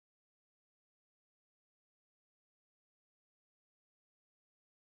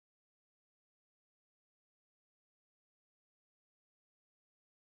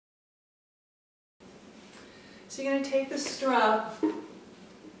So you're going to take the strap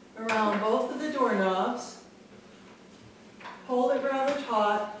around both of the doorknobs, hold it rather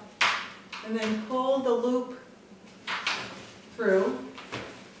taut, and then pull the loop through.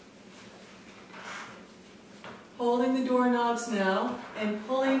 Holding the doorknobs now and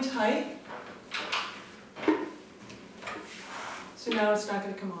pulling tight. So now it's not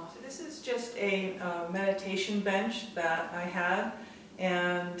going to come off. So this is just a meditation bench that I had,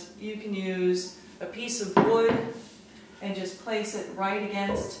 and you can use a piece of wood and just place it right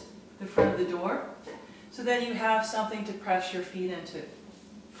against the front of the door. So then you have something to press your feet into.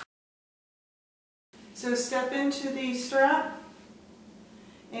 So step into the strap,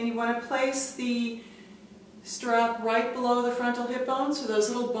 and you want to place the strap right below the frontal hip bone, so those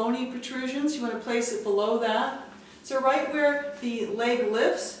little bony protrusions, you want to place it below that. So right where the leg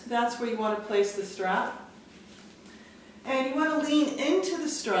lifts, that's where you want to place the strap. And you want to lean into the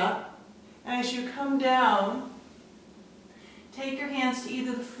strap. As you come down, take your hands to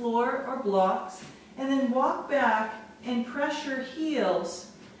either the floor or blocks, and then walk back and press your heels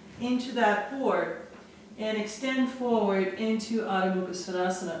into that board and extend forward into Adho Mukha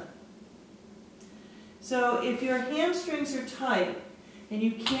Svanasana. So if your hamstrings are tight and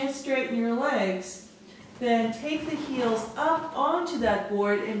you can't straighten your legs, then take the heels up onto that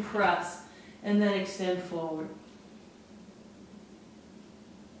board and press, and then extend forward.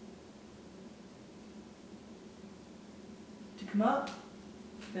 To come up,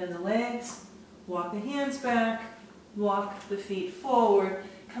 bend the legs, walk the hands back, walk the feet forward,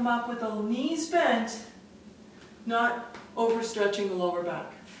 come up with the knees bent, not overstretching the lower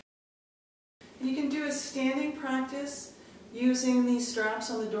back. You can do a standing practice using these straps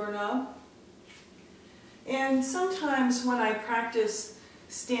on the doorknob. And sometimes when I practice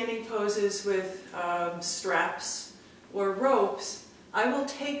standing poses with straps or ropes, I will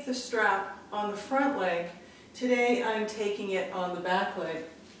take the strap on the front leg. Today I'm taking it on the back leg.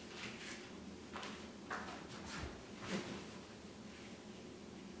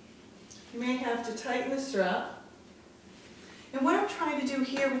 You may have to tighten the strap. And what I'm trying to do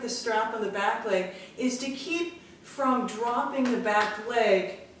here with the strap on the back leg is to keep from dropping the back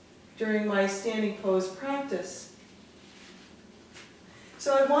leg during my standing pose practice.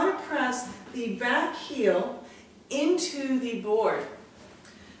 So I want to press the back heel into the board.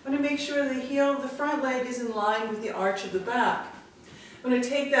 I'm going to make sure the heel of the front leg is in line with the arch of the back. I'm going to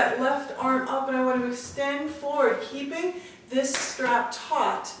take that left arm up and I want to extend forward, keeping this strap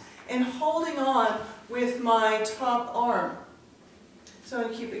taut and holding on with my top arm. So I'm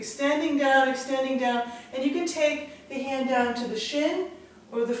going to keep extending down, and you can take the hand down to the shin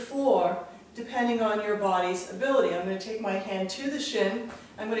or the floor, depending on your body's ability. I'm going to take my hand to the shin.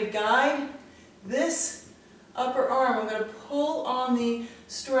 I'm going to guide this upper arm. I'm going to pull on the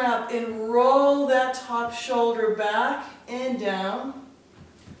strap and roll that top shoulder back and down,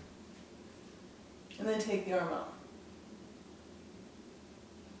 and then take the arm up.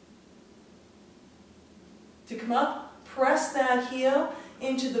 To come up, press that heel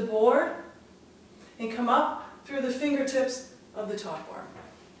into the board and come up through the fingertips of the top arm.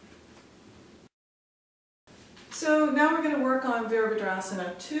 So now we're going to work on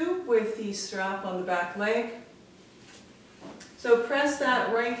Virabhadrasana II with the strap on the back leg. So press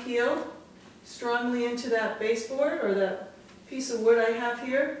that right heel strongly into that baseboard or that piece of wood I have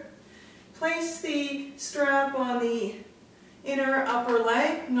here. Place the strap on the inner upper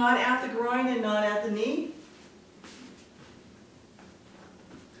leg, not at the groin and not at the knee.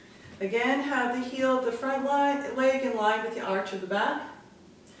 Again, have the heel of the front leg in line with the arch of the back.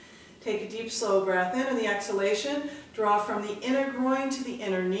 Take a deep, slow breath in on the exhalation. Draw from the inner groin to the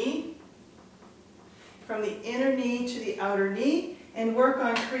inner knee. From the inner knee to the outer knee. And work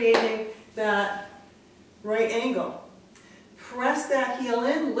on creating that right angle. Press that heel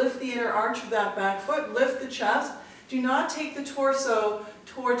in. Lift the inner arch of that back foot. Lift the chest. Do not take the torso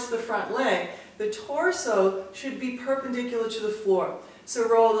towards the front leg. The torso should be perpendicular to the floor. So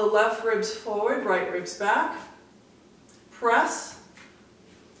roll the left ribs forward, right ribs back. Press.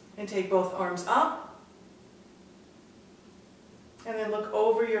 And take both arms up. And then look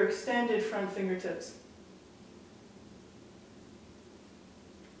over your extended front fingertips.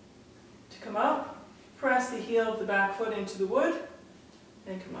 To come up, press the heel of the back foot into the wood,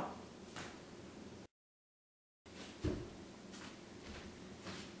 and come up.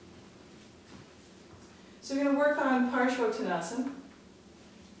 So we're going to work on Parsvottanasana.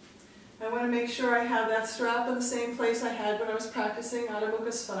 I want to make sure I have that strap in the same place I had when I was practicing Adho Mukha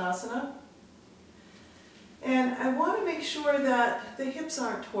Svanasana. And I want to make sure that the hips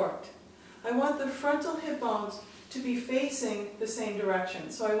aren't torqued. I want the frontal hip bones to be facing the same direction.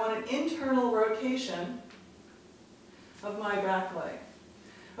 So I want an internal rotation. of my back leg.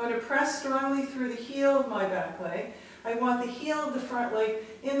 I'm going to press strongly through the heel of my back leg. I want the heel of the front leg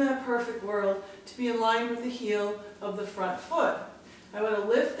in that perfect world to be in line with the heel of the front foot. I want to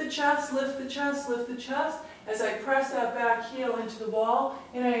lift the chest, lift the chest, lift the chest as I press that back heel into the wall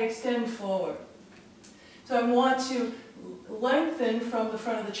and I extend forward. So I want to lengthen from the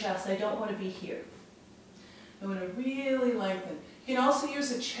front of the chest. I don't want to be here. I want to really lengthen. You can also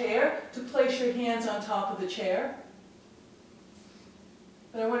use a chair to place your hands on top of the chair.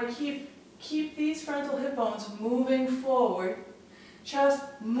 But I want to keep these frontal hip bones moving forward, chest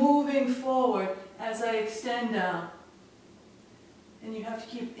moving forward as I extend down. And you have to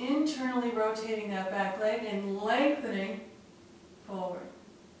keep internally rotating that back leg and lengthening forward.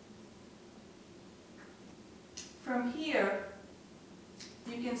 From here,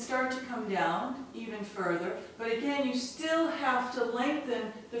 you can start to come down even further, but again, you still have to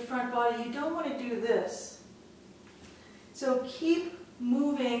lengthen the front body. You don't want to do this. So keep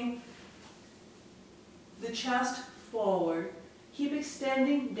moving the chest forward, keep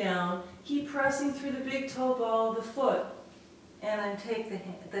extending down, keep pressing through the big toe ball of the foot, and then take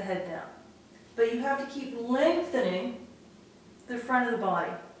the head down. But you have to keep lengthening the front of the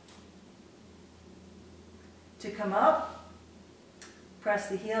body. To come up, press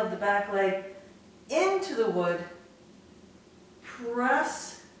the heel of the back leg into the wood,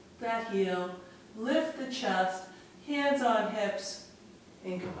 press that heel, lift the chest, hands on hips,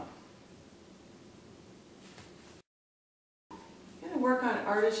 and come up. I'm going to work on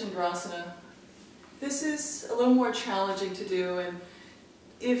Ardha Chandrasana. This is a little more challenging to do, and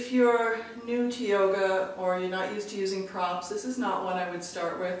if you're new to yoga or you're not used to using props, this is not one I would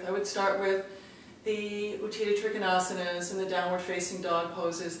start with. I would start with the Uttitha Trikonasanas and the downward facing dog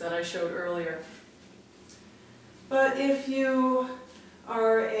poses that I showed earlier. But if you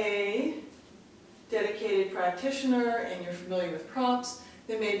are a dedicated practitioner and you're familiar with props,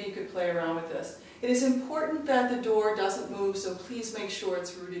 then maybe you could play around with this. It is important that the door doesn't move, so please make sure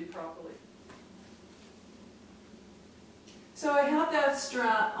it's rooted properly. So I have that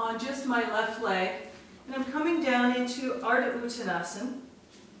strap on just my left leg, and I'm coming down into Ardha Uttanasana,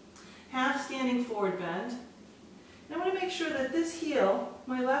 half standing forward bend. And I want to make sure that this heel,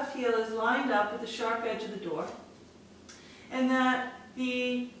 my left heel, is lined up with the sharp edge of the door, and that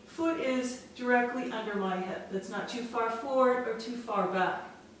the foot is directly under my hip. That's not too far forward or too far back.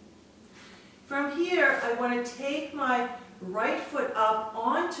 From here, I want to take my right foot up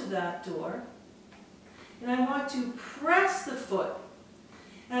onto that door, and I want to press the foot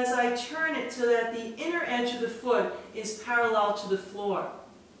as I turn it so that the inner edge of the foot is parallel to the floor.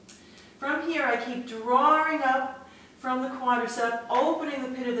 From here, I keep drawing up from the quadricep, opening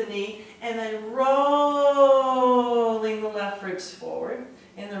the pit of the knee, and then rolling the left ribs forward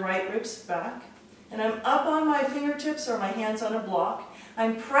and the right ribs back. And I'm up on my fingertips or my hands on a block.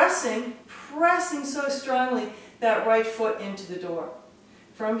 I'm pressing so strongly that right foot into the door.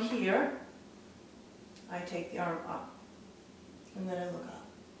 From here, I take the arm up, and then I look up.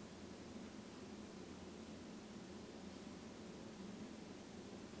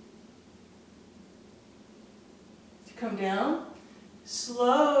 Come down,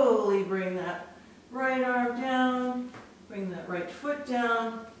 slowly bring that right arm down, bring that right foot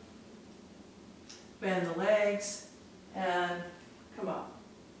down, bend the legs, and come up.